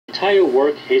entire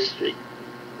work history,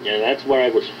 that's where I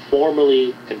was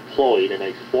formally employed and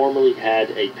I formally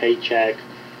had a paycheck.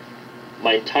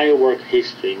 My entire work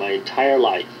history, my entire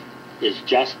life, is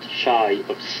just shy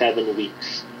of 7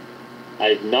 weeks.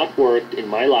 I've not worked in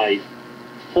my life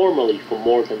formally for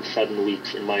more than 7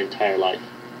 weeks in my entire life.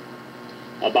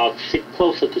 About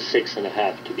closer to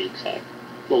 6.5 to be exact,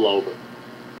 a little over.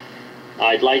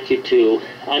 I'd like you to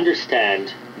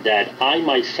understand that I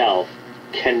myself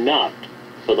cannot,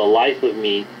 for the life of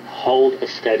me, hold a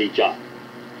steady job.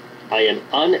 I am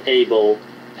unable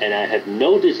and I have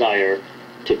no desire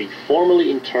to be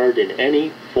formally interred in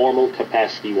any formal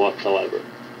capacity whatsoever.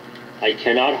 I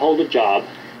cannot hold a job,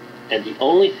 and the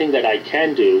only thing that I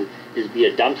can do is be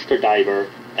a dumpster diver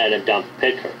and a dump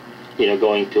picker,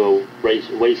 going to a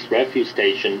waste refuse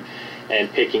station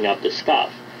and picking up the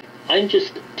stuff. I'm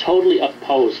just totally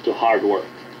opposed to hard work.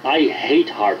 I hate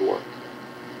hard work.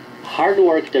 Hard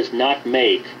work does not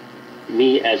make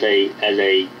me as a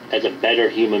better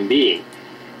human being.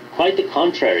 Quite the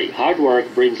contrary. Hard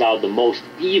work brings out the most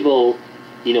evil,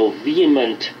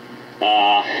 vehement,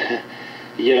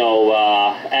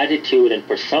 attitude and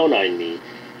persona in me.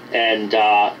 And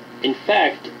in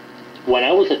fact, when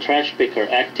I was a trash picker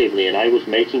actively and I was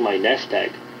making my nest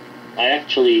egg, I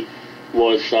actually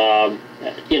was,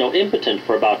 impotent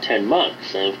for about 10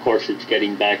 months. And of course, it's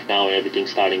getting back now and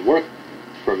everything's starting work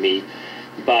for me.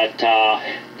 But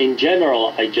in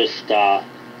general, I just,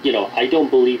 I don't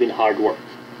believe in hard work.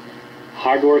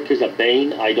 Hard work is a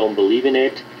bane. I don't believe in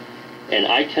it. And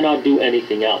I cannot do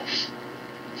anything else.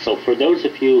 So for those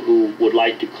of you who would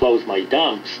like to close my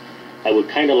dumps, I would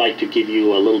kind of like to give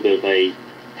you a little bit of a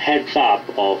heads up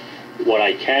of what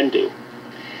I can do.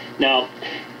 Now,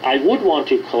 I would want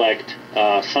to collect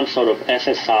some sort of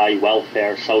SSI,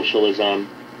 welfare, socialism,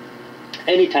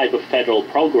 any type of federal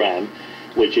program,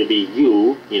 which would be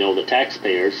you, the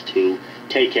taxpayers, to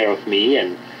take care of me,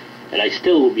 and I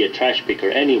still will be a trash picker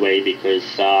anyway, because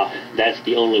that's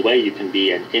the only way you can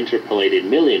be an interpolated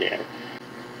millionaire.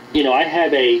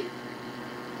 I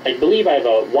believe I have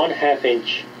a 1/2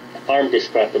 inch arm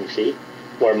discrepancy,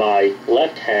 where my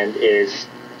left hand is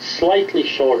slightly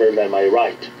shorter than my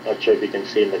right. Not sure if you can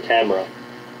see in the camera.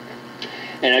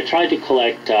 And I tried to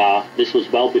collect, this was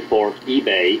well before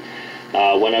eBay.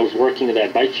 When I was working at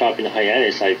that bike shop in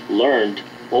Hyannis, I've learned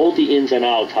all the ins and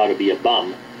outs how to be a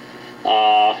bum.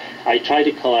 I tried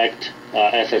to collect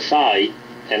SSI,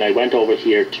 and I went over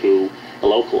here to a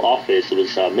local office. It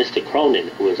was Mr. Cronin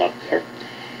who was up there.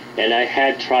 And I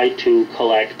had tried to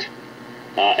collect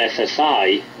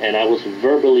SSI, and I was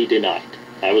verbally denied.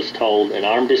 I was told an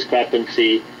arm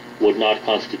discrepancy would not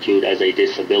constitute as a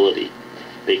disability,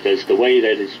 because the way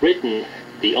that it's written,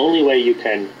 the only way you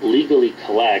can legally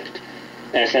collect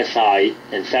SSI,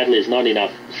 and sadly there's not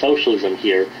enough socialism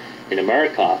here in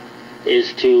America,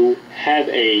 is to have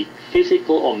a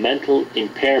physical or mental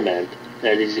impairment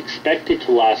that is expected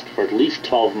to last for at least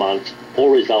 12 months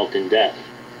or result in death.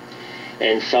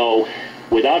 And so,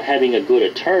 without having a good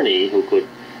attorney who could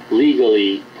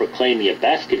legally proclaim me a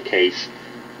basket case,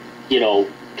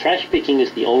 trash picking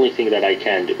is the only thing that I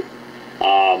can do.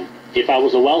 If I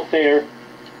was a welfare,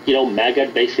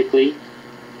 maggot basically,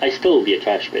 I still would be a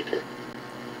trash picker.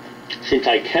 Since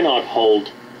I cannot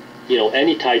hold,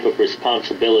 any type of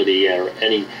responsibility or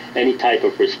any type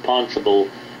of responsible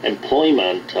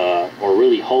employment or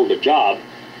really hold a job,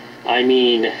 I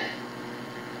mean,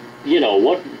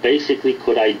 what basically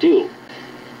could I do?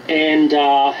 And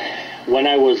when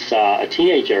I was a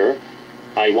teenager,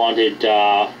 I wanted,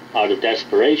 out of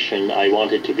desperation, I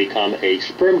wanted to become a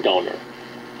sperm donor.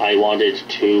 I wanted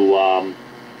to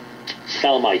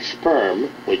sell my sperm,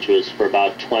 which was for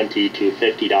about $20 to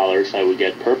 $50 I would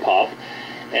get per pop,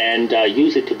 and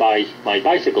use it to buy my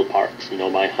bicycle parts,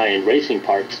 my high-end racing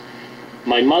parts.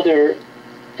 My mother,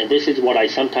 and this is what I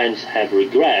sometimes have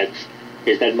regrets,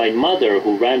 is that my mother,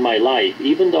 who ran my life,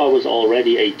 even though I was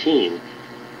already 18,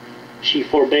 she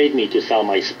forbade me to sell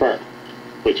my sperm,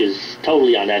 which is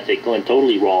totally unethical and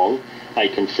totally wrong, I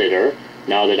consider,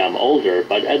 now that I'm older.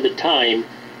 But at the time,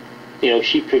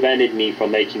 she prevented me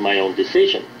from making my own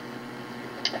decision.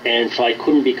 And so I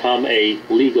couldn't become a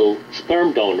legal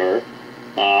sperm donor.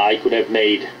 I could have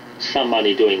made some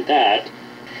money doing that.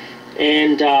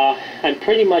 And I'm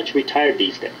pretty much retired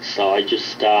these days. So I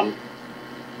just,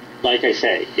 like I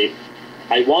say, if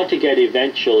I want to get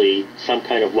eventually some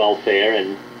kind of welfare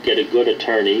and get a good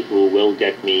attorney who will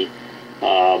get me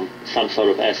some sort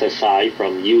of SSI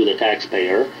from you, the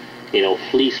taxpayer,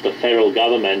 fleece the federal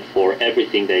government for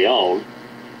everything they own,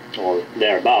 or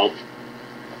thereabouts,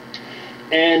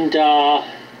 and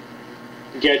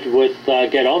get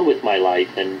on with my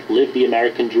life and live the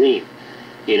American dream.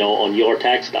 on your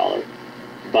tax dollar.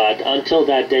 But until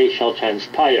that day shall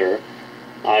transpire,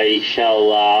 I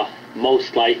shall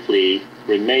most likely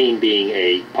remain being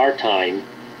a part-time,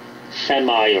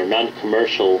 semi or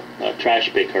non-commercial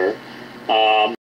trash picker.